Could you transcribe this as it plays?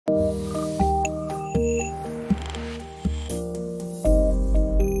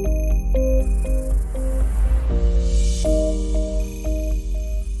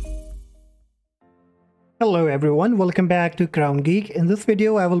Hello everyone, welcome back to Geek. In this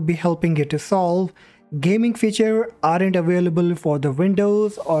video, I will be helping you to solve gaming feature aren't available for the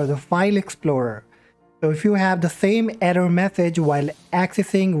Windows or the File Explorer. So if you have the same error message while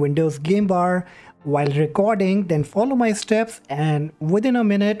accessing Windows Game Bar while recording, then follow my steps and within a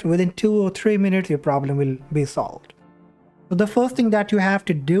minute, within 2 or 3 minutes, your problem will be solved. So the first thing that you have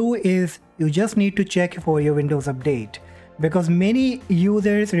to do is you just need to check for your Windows update. Because many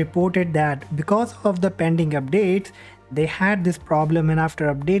users reported that because of the pending updates, they had this problem, and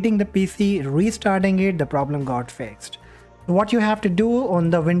after updating the PC, restarting it, the problem got fixed. So what you have to do on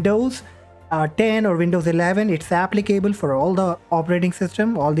the Windows 10 or Windows 11, it's applicable for all the operating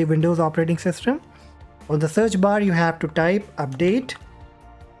system, all the Windows operating system. On the search bar, you have to type update,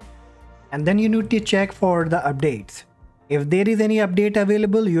 and then you need to check for the updates. If there is any update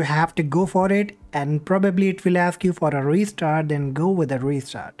available, you have to go for it, and probably it will ask you for a restart, then go with a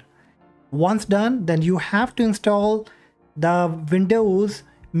restart. Once done, then you have to install the Windows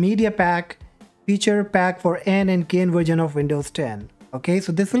Media Pack feature pack for N and Kn version of Windows 10. Okay,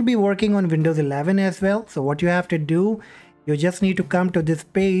 so this will be working on Windows 11 as well. So what you have to do, you just need to come to this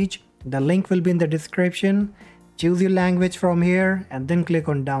page. The link will be in the description. Choose your language from here and then click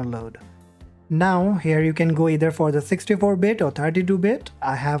on download. Now here you can go either for the 64-bit or 32-bit.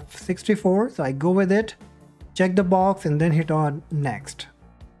 I have 64, so I go with it, check the box and then hit on next.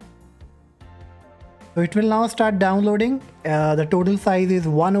 So it will now start downloading. The total size is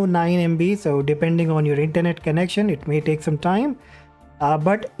 109 MB, so depending on your internet connection it may take some time,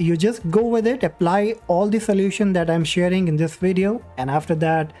 but you just go with it, apply all the solution that I'm sharing in this video, and after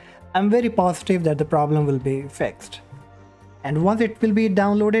that I'm very positive that the problem will be fixed. And once it will be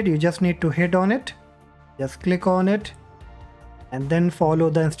downloaded, you just need to hit on it, just click on it and then follow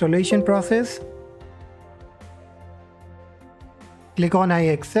the installation process. Click on I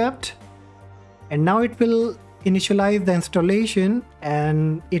accept, and now it will initialize the installation,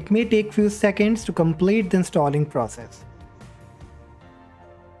 and it may take few seconds to complete the installing process.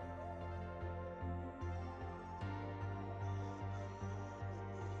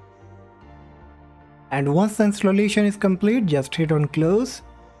 And once the installation is complete, just hit on close.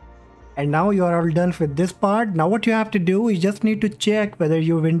 And now you are all done with this part. Now what you have to do is just need to check whether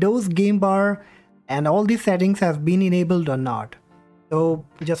your Windows Game Bar and all these settings have been enabled or not. So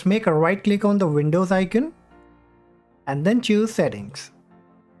just make a right click on the Windows icon and then choose settings.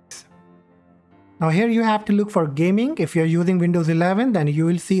 Now here you have to look for gaming. If you're using Windows 11, then you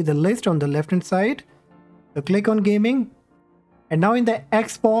will see the list on the left hand side. So click on gaming. And now in the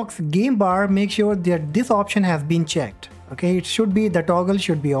Xbox Game Bar, make sure that this option has been checked. Okay, it should be, the toggle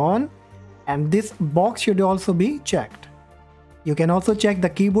should be on, and this box should also be checked. You can also check the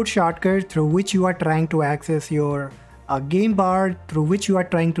keyboard shortcut through which you are trying to access your Game Bar, through which you are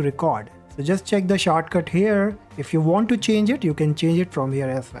trying to record. So just check the shortcut here. If you want to change it, you can change it from here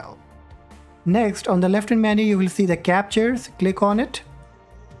as well. Next, on the left hand menu, you will see the captures. Click on it.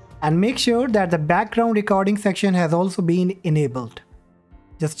 And make sure that the background recording section has also been enabled.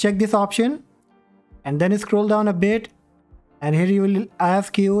 Just check this option and then scroll down a bit, and here you will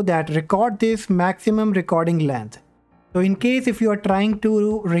ask you that record this maximum recording length. So in case if you are trying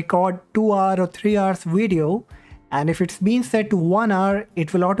to record 2 hours or 3 hours video, and if it's been set to 1 hour,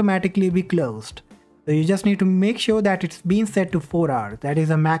 it will automatically be closed. So you just need to make sure that it's been set to 4 hours. That is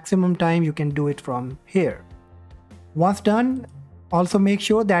a maximum time you can do it from here. Once done, also make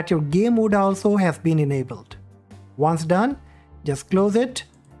sure that your game mode also has been enabled. Once done, just close it.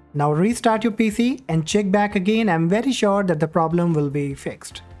 Now restart your PC and check back again. I'm very sure that the problem will be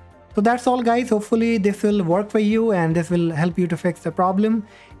fixed. So that's all guys. Hopefully this will work for you and this will help you to fix the problem.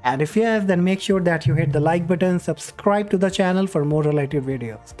 And if yes, then make sure that you hit the like button, subscribe to the channel for more related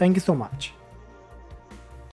videos. Thank you so much.